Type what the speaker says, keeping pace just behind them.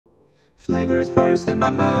Flavors burst in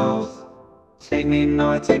my mouth. Take me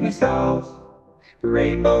north, take me south.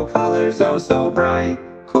 Rainbow colors, oh so bright.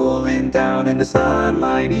 Cooling down in the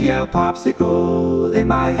sunlight. Yeah, popsicle in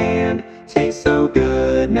my hand. Tastes so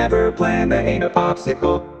good, never planned. I ate a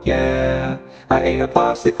popsicle, yeah. I ate a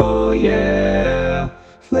popsicle, yeah.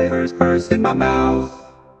 Flavors burst in my mouth.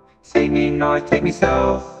 Take me north, take me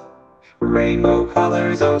south. Rainbow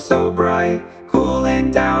colors, oh so bright.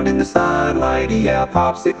 Cooling down in the sunlight. Yeah,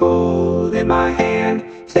 popsicle in my hand.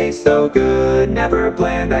 Tastes so good, never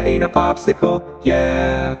planned. I ate a popsicle,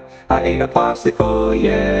 yeah. I ate a popsicle,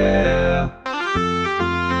 yeah.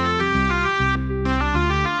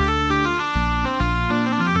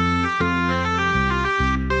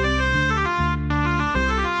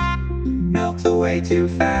 Melt away too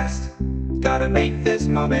fast. Gotta make this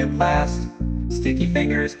moment last. Sticky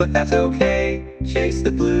fingers, but that's okay. Chase the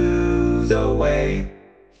blues away.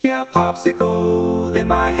 Yeah, popsicle in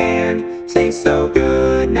my hand. Tastes so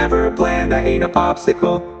good, never planned. I ate a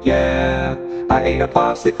popsicle, yeah. I ate a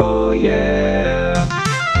popsicle, yeah.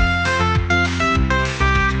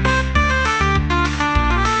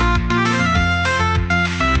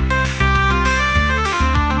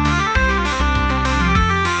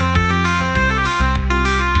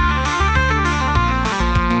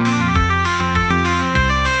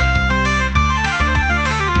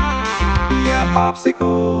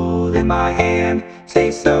 Popsicle in my hand,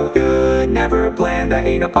 tastes so good, never planned. I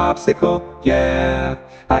ate a popsicle, yeah.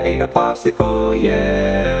 I ate a popsicle,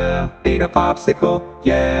 yeah. Ate a popsicle,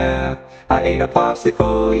 yeah. I ate a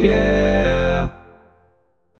popsicle, yeah.